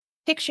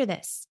Picture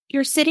this.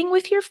 You're sitting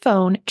with your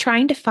phone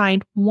trying to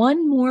find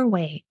one more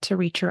way to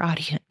reach your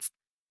audience.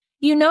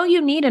 You know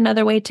you need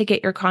another way to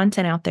get your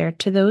content out there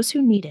to those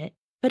who need it,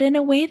 but in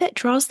a way that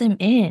draws them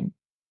in.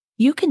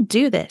 You can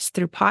do this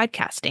through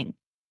podcasting.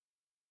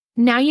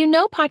 Now you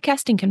know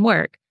podcasting can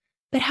work,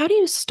 but how do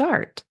you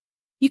start?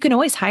 You can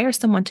always hire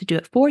someone to do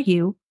it for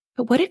you,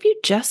 but what if you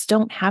just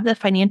don't have the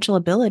financial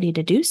ability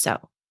to do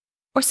so?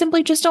 Or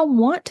simply just don't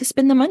want to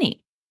spend the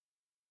money?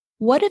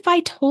 What if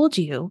I told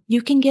you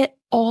you can get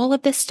all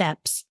of the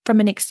steps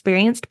from an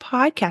experienced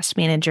podcast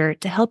manager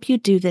to help you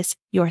do this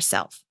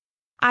yourself?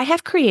 I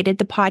have created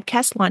the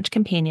Podcast Launch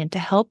Companion to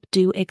help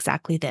do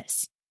exactly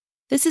this.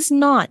 This is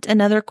not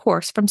another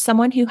course from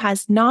someone who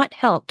has not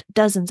helped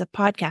dozens of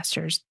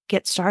podcasters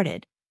get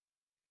started.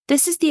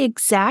 This is the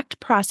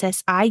exact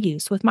process I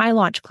use with my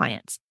launch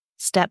clients,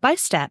 step by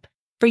step,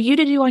 for you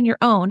to do on your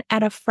own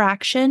at a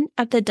fraction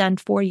of the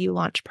done-for-you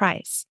launch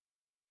price.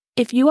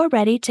 If you are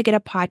ready to get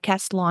a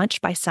podcast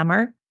launched by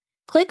summer,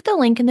 click the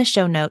link in the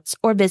show notes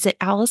or visit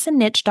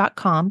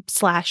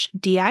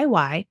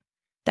AllisonNitch.com/DIY.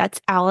 That's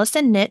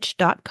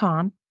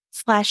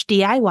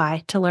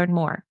AllisonNitch.com/DIY to learn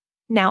more.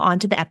 Now on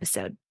to the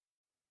episode.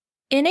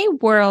 In a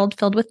world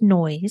filled with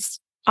noise,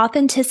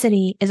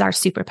 authenticity is our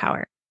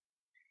superpower.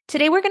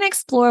 Today, we're going to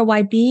explore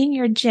why being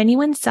your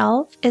genuine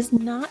self is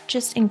not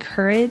just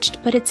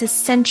encouraged, but it's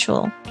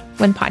essential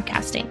when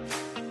podcasting.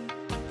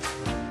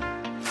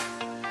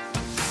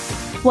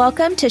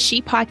 Welcome to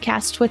She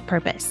Podcasts with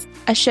Purpose,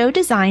 a show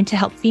designed to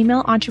help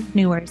female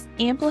entrepreneurs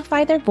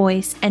amplify their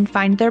voice and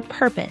find their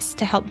purpose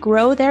to help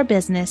grow their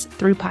business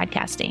through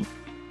podcasting.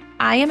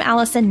 I am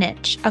Allison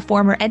Nitch, a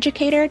former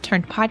educator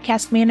turned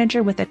podcast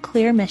manager with a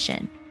clear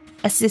mission,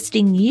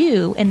 assisting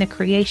you in the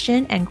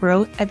creation and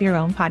growth of your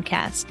own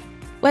podcast.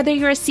 Whether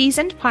you're a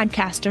seasoned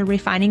podcaster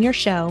refining your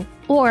show,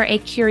 or a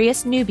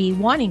curious newbie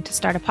wanting to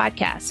start a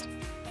podcast,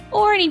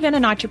 or even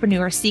an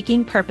entrepreneur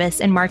seeking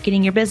purpose in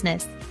marketing your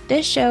business,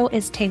 this show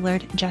is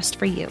tailored just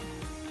for you.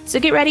 So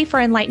get ready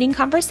for enlightening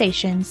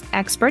conversations,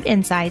 expert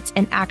insights,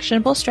 and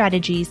actionable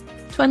strategies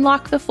to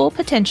unlock the full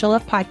potential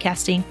of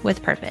podcasting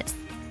with purpose.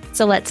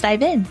 So let's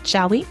dive in,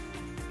 shall we?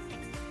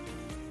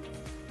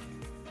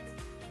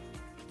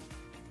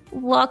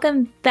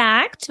 Welcome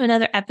back to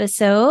another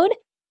episode.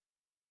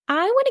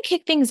 I want to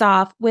kick things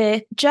off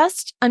with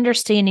just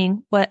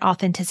understanding what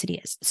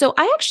authenticity is. So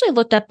I actually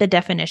looked up the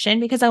definition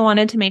because I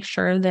wanted to make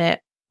sure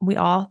that we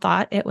all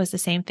thought it was the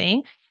same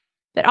thing.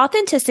 But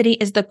authenticity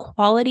is the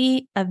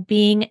quality of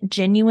being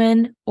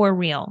genuine or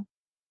real.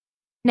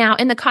 Now,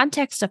 in the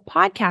context of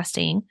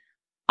podcasting,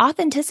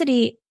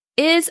 authenticity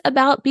is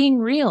about being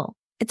real.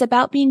 It's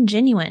about being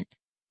genuine.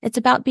 It's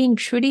about being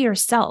true to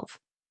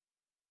yourself.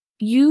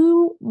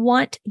 You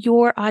want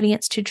your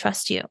audience to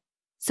trust you.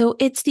 So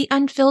it's the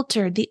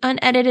unfiltered, the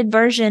unedited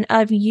version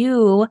of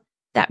you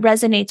that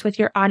resonates with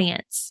your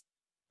audience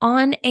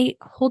on a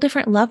whole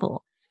different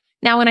level.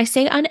 Now, when I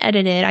say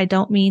unedited, I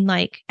don't mean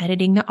like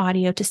editing the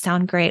audio to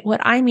sound great.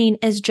 What I mean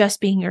is just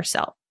being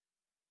yourself.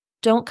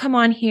 Don't come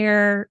on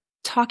here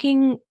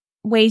talking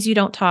ways you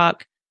don't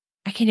talk.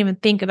 I can't even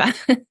think about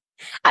it.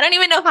 I don't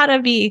even know how to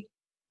be.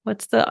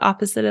 What's the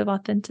opposite of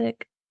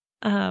authentic?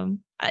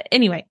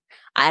 Anyway,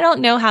 I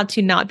don't know how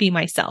to not be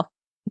myself.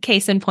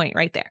 Case in point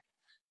right there.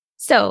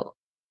 So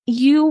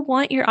you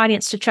want your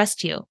audience to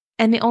trust you.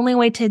 And the only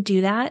way to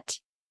do that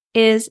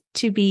is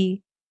to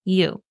be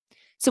you.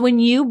 So when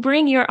you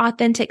bring your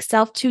authentic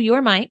self to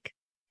your mic,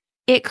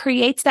 it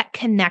creates that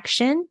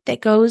connection that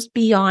goes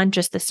beyond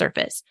just the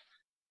surface.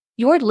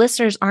 Your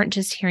listeners aren't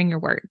just hearing your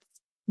words.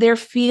 They're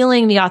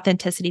feeling the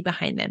authenticity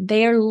behind them.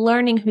 They are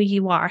learning who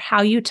you are,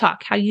 how you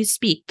talk, how you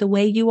speak, the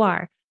way you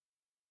are.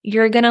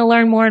 You're going to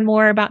learn more and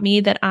more about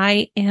me that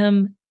I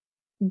am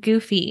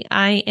goofy.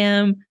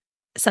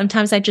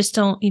 Sometimes I just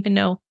don't even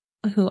know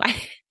who I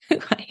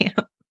am.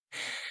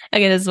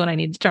 Okay, this is when I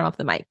need to turn off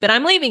the mic, but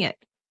I'm leaving it.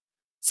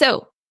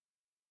 So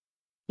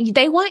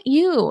they want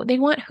you. They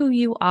want who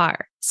you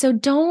are. So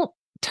don't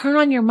turn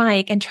on your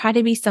mic and try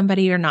to be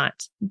somebody you're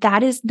not.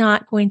 That is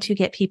not going to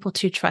get people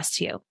to trust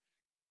you.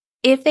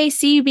 If they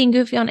see you being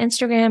goofy on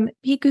Instagram,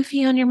 be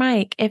goofy on your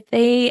mic.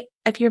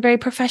 If you're very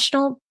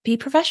professional, be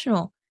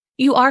professional.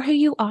 You are who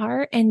you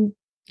are, and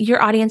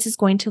your audience is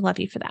going to love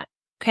you for that.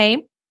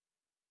 Okay.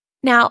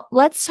 Now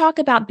let's talk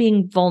about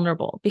being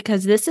vulnerable,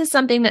 because this is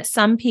something that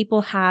some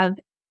people have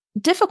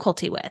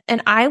difficulty with.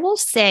 And I will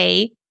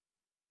say,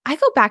 I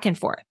go back and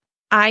forth.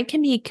 I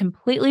can be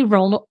completely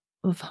vulnerable.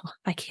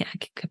 I can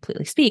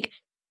completely speak.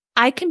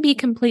 I can be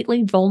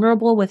completely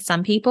vulnerable with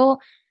some people,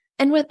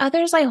 and with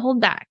others, I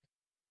hold back.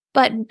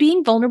 But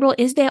being vulnerable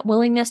is that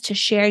willingness to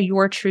share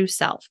your true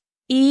self,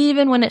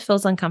 even when it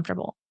feels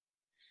uncomfortable.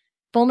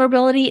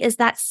 Vulnerability is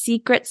that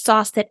secret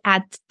sauce that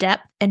adds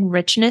depth and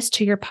richness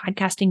to your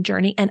podcasting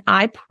journey. And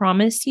I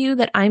promise you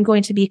that I'm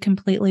going to be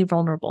completely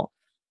vulnerable.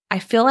 I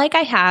feel like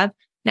I have.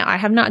 Now, I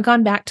have not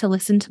gone back to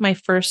listen to my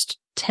first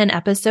 10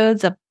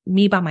 episodes of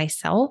me by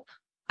myself.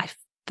 I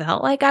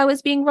felt like I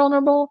was being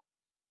vulnerable.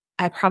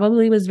 I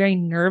probably was very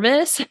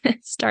nervous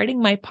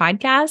starting my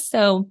podcast.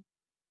 So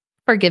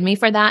forgive me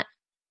for that.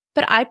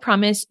 But I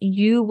promise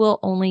you will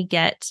only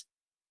get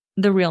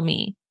the real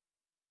me.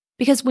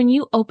 Because when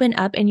you open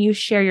up and you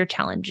share your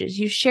challenges,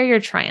 you share your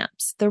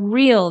triumphs, the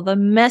real, the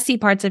messy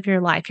parts of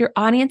your life, your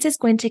audience is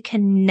going to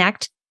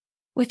connect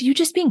with you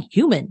just being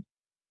human.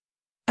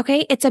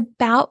 Okay. It's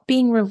about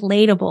being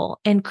relatable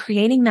and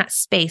creating that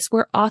space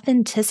where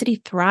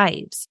authenticity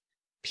thrives.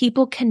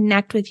 People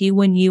connect with you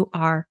when you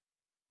are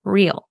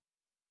real.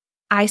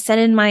 I said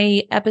in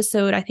my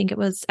episode, I think it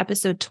was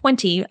episode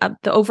 20,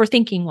 the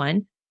overthinking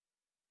one,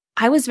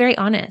 I was very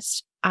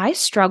honest. I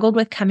struggled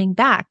with coming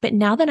back, but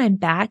now that I'm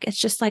back, it's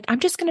just like, I'm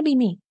just going to be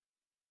me.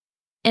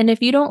 And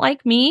if you don't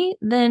like me,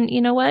 then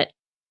you know what?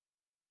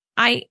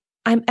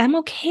 I'm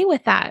okay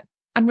with that.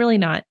 I'm really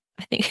not,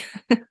 I think.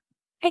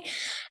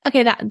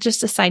 Okay, that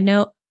just a side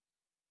note.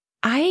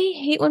 I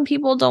hate when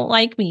people don't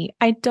like me.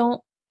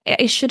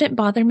 It shouldn't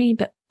bother me,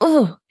 but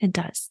it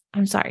does.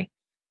 I'm sorry.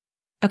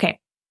 Okay.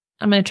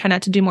 I'm going to try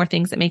not to do more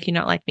things that make you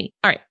not like me.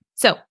 All right.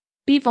 So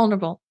be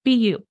vulnerable, be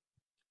you.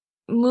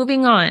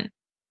 Moving on.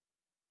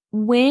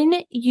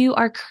 When you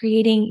are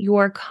creating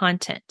your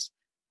content,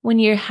 when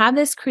you have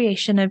this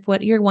creation of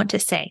what you want to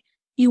say,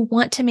 you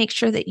want to make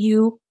sure that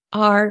you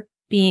are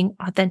being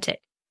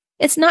authentic.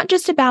 It's not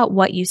just about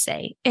what you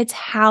say, it's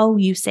how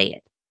you say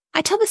it.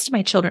 I tell this to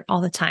my children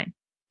all the time.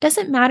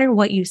 Doesn't matter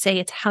what you say,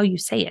 it's how you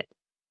say it.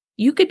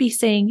 You could be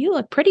saying, you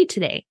look pretty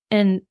today,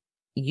 and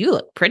you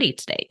look pretty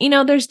today.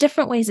 There's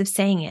different ways of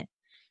saying it.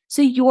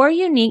 So your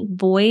unique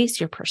voice,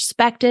 your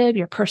perspective,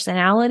 your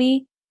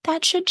personality,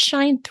 that should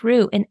shine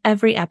through in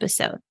every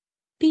episode.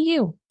 Be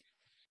you.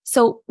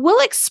 So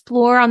we'll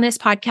explore on this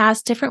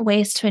podcast different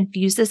ways to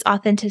infuse this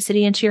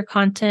authenticity into your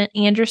content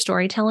and your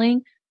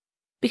storytelling,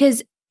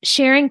 because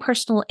sharing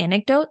personal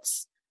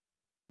anecdotes,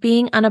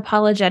 being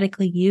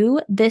unapologetically you,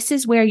 this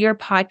is where your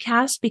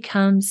podcast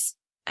becomes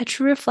a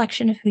true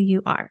reflection of who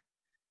you are.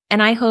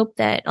 And I hope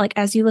that,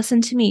 as you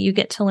listen to me, you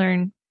get to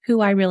learn who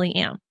I really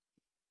am.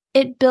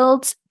 It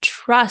builds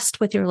trust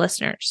with your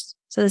listeners.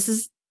 So this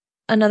is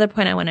another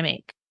point I want to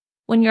make.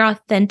 When you're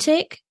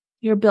authentic,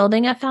 you're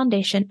building a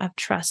foundation of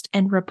trust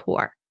and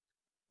rapport.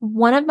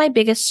 One of my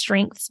biggest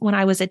strengths when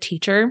I was a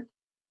teacher,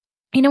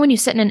 when you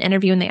sit in an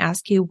interview and they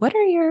ask you, what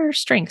are your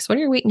strengths? What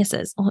are your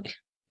weaknesses? Well,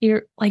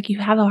 you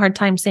have a hard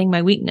time saying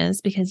my weakness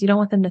because you don't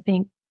want them to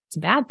think it's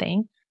a bad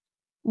thing.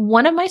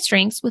 One of my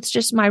strengths was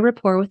just my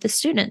rapport with the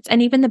students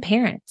and even the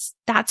parents.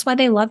 That's why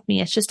they loved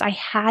me. It's just I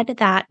had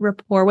that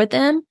rapport with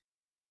them.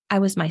 I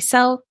was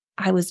myself.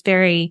 I was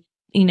very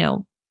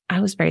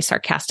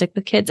sarcastic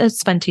with kids.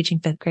 It's fun teaching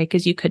fifth grade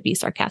because you could be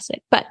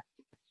sarcastic, but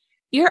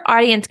your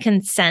audience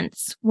can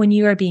sense when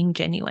you are being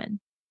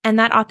genuine, and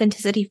that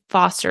authenticity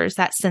fosters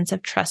that sense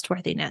of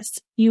trustworthiness.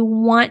 You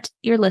want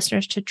your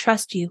listeners to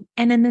trust you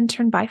and then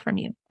turn buy from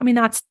you. I mean,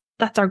 that's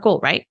our goal,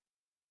 right?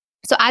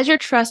 So as your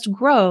trust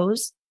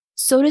grows,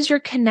 so does your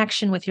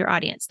connection with your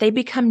audience. They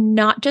become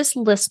not just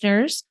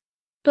listeners,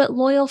 but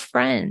loyal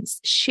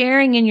friends,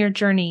 sharing in your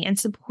journey and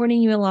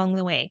supporting you along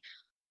the way.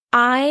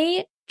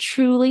 I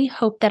truly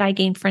hope that I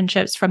gain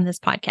friendships from this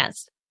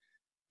podcast.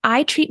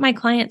 I treat my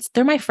clients,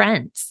 they're my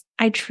friends.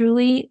 I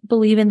truly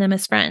believe in them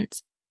as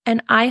friends.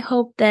 And I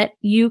hope that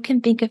you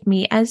can think of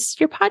me as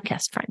your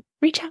podcast friend.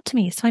 Reach out to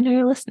me so I know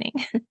you're listening.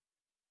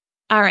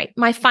 All right.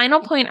 My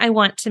final point I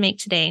want to make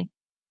today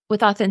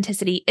with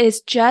authenticity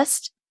is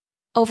just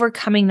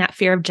overcoming that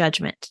fear of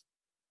judgment.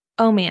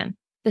 Oh man,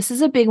 this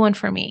is a big one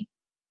for me.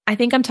 I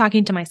think I'm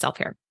talking to myself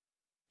here.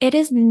 It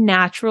is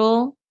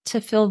natural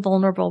to feel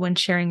vulnerable when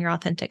sharing your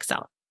authentic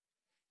self.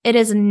 It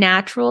is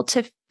natural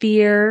to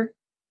fear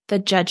the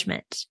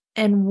judgment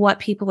and what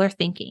people are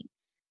thinking.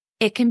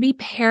 It can be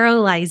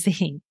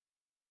paralyzing,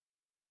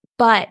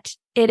 but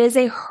it is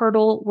a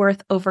hurdle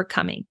worth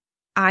overcoming.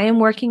 I am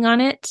working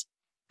on it.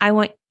 I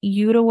want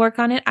you to work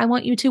on it. I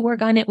want you to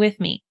work on it with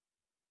me.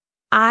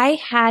 I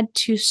had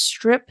to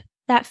strip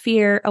that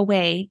fear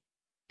away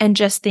and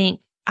just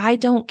think, I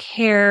don't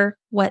care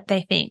what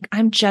they think.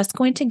 I'm just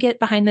going to get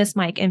behind this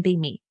mic and be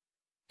me.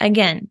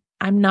 Again,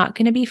 I'm not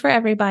going to be for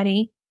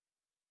everybody.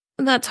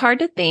 That's hard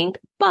to think,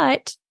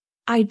 but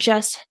I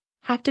just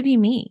have to be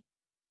me.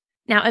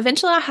 Now,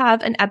 eventually I'll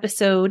have an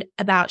episode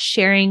about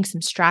sharing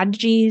some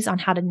strategies on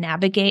how to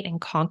navigate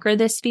and conquer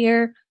this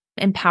fear,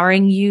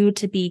 empowering you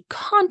to be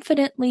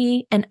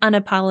confidently and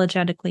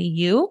unapologetically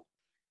you.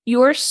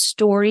 Your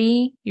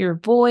story, your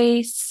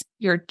voice,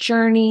 your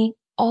journey,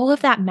 all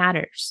of that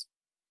matters.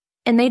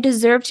 And they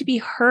deserve to be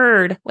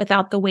heard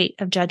without the weight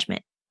of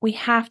judgment. We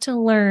have to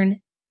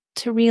learn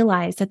to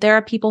realize that there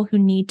are people who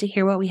need to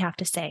hear what we have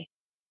to say.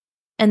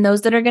 And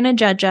those that are going to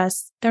judge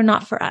us, they're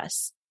not for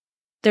us.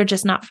 They're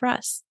just not for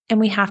us. And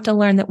we have to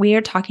learn that we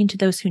are talking to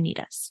those who need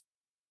us.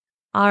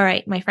 All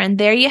right, my friend,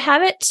 there you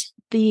have it.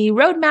 The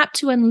roadmap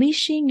to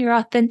unleashing your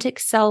authentic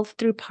self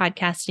through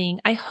podcasting.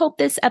 I hope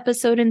this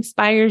episode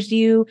inspires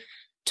you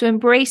to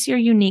embrace your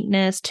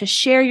uniqueness, to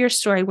share your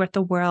story with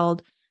the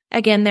world.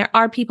 Again, there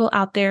are people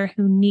out there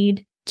who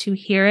need to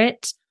hear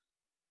it.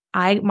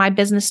 My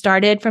business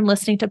started from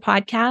listening to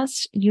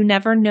podcasts. You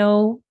never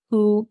know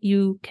who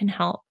you can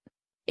help.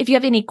 If you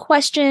have any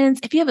questions,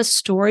 if you have a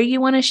story you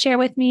want to share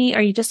with me,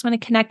 or you just want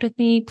to connect with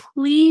me,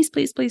 please,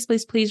 please, please,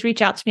 please, please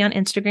reach out to me on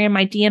Instagram.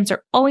 My DMs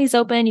are always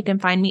open. You can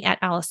find me at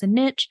Allison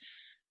Nitsch.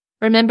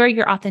 Remember,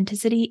 your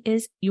authenticity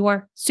is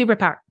your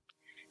superpower.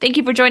 Thank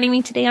you for joining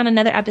me today on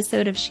another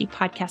episode of She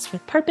Podcasts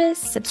with Purpose.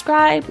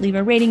 Subscribe, leave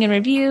a rating and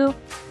review.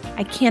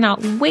 I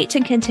cannot wait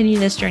to continue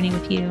this journey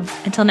with you.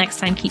 Until next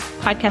time, keep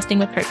podcasting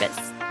with purpose.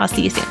 I'll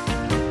see you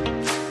soon.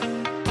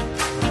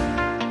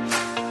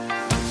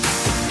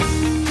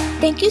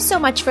 Thank you so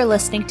much for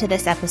listening to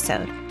this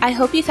episode. I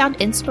hope you found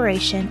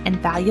inspiration and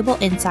valuable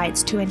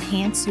insights to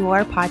enhance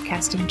your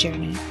podcasting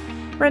journey.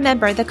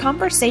 Remember, the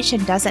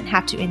conversation doesn't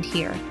have to end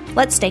here.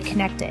 Let's stay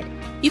connected.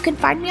 You can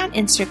find me on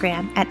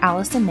Instagram at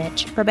Allison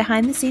Nitsch for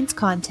behind-the-scenes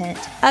content,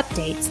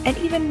 updates, and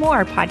even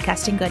more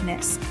podcasting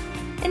goodness.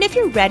 And if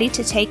you're ready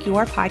to take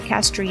your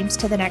podcast dreams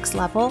to the next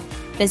level,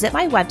 visit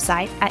my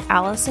website at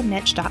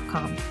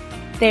AllisonNitsch.com.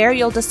 There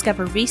you'll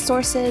discover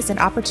resources and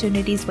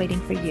opportunities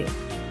waiting for you.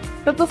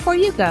 But before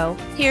you go,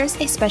 here's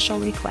a special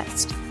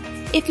request.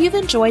 If you've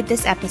enjoyed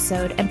this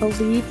episode and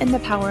believe in the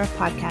power of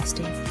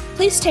podcasting,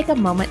 please take a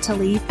moment to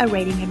leave a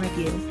rating and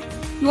review.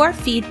 Your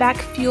feedback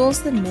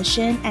fuels the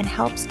mission and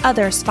helps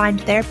others find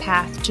their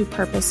path to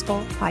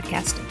purposeful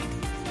podcasting.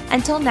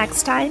 Until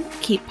next time,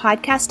 keep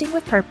podcasting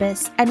with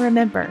purpose, and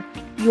remember,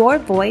 your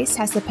voice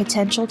has the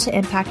potential to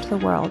impact the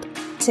world.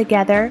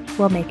 Together,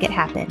 we'll make it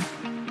happen.